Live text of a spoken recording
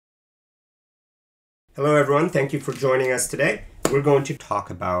Hello everyone, thank you for joining us today. We're going to talk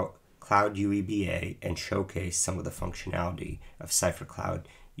about Cloud UEBA and showcase some of the functionality of CipherCloud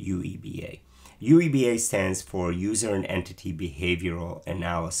UEBA. UEBA stands for User and Entity Behavioral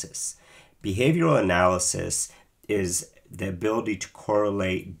Analysis. Behavioral analysis is the ability to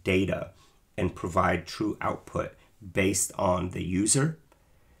correlate data and provide true output based on the user,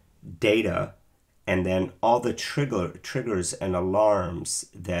 data, and then all the triggers and alarms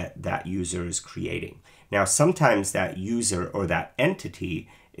that user is creating. Now, sometimes that user or that entity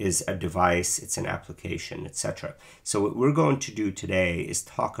is a device, it's an application, etc. So what we're going to do today is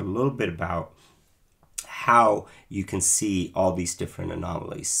talk a little bit about how you can see all these different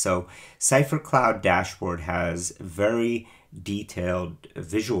anomalies. So CipherCloud dashboard has very detailed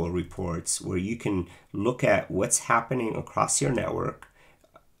visual reports where you can look at what's happening across your network,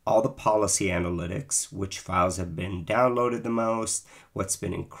 all the policy analytics, which files have been downloaded the most, what's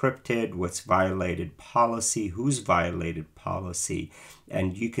been encrypted, what's violated policy, who's violated policy,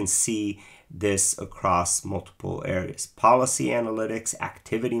 and you can see this across multiple areas. Policy analytics,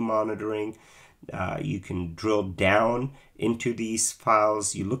 activity monitoring, you can drill down into these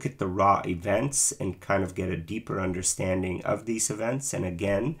files. You look at the raw events and kind of get a deeper understanding of these events. And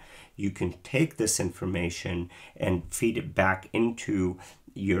again, you can take this information and feed it back into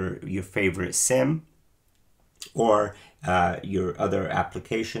your favorite SIM or your other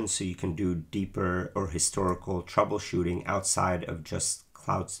applications, so you can do deeper or historical troubleshooting outside of just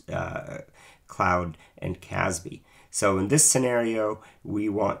cloud and CASB. So in this scenario, we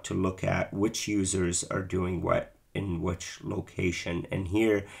want to look at which users are doing what in which location. And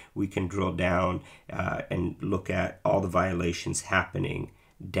here we can drill down and look at all the violations happening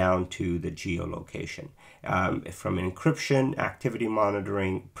down to the geolocation. From encryption, activity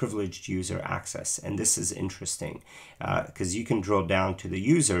monitoring, privileged user access. And this is interesting because you can drill down to the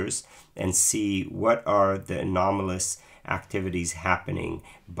users and see what are the anomalous activities happening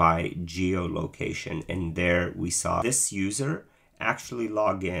by geolocation. And there we saw this user actually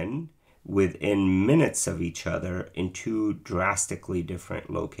log in within minutes of each other in two drastically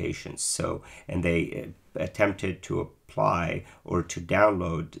different locations. So, and they attempted to apply or to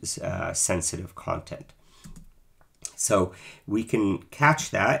download sensitive content. So we can catch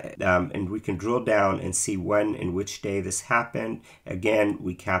that and we can drill down and see when and which day this happened. Again,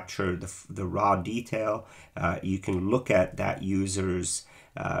 we capture the raw detail. You can look at that user's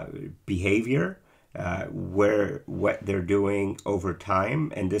behavior, what they're doing over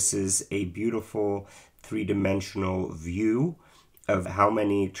time. And this is a beautiful three-dimensional view of how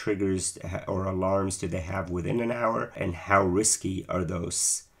many triggers or alarms do they have within an hour and how risky are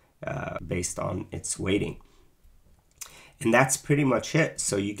those based on its weighting. And that's pretty much it.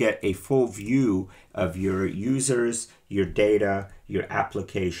 So you get a full view of your users, your data, your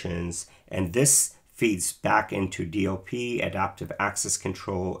applications, and this feeds back into DLP, adaptive access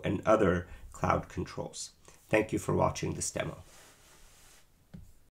control, and other cloud controls. Thank you for watching this demo.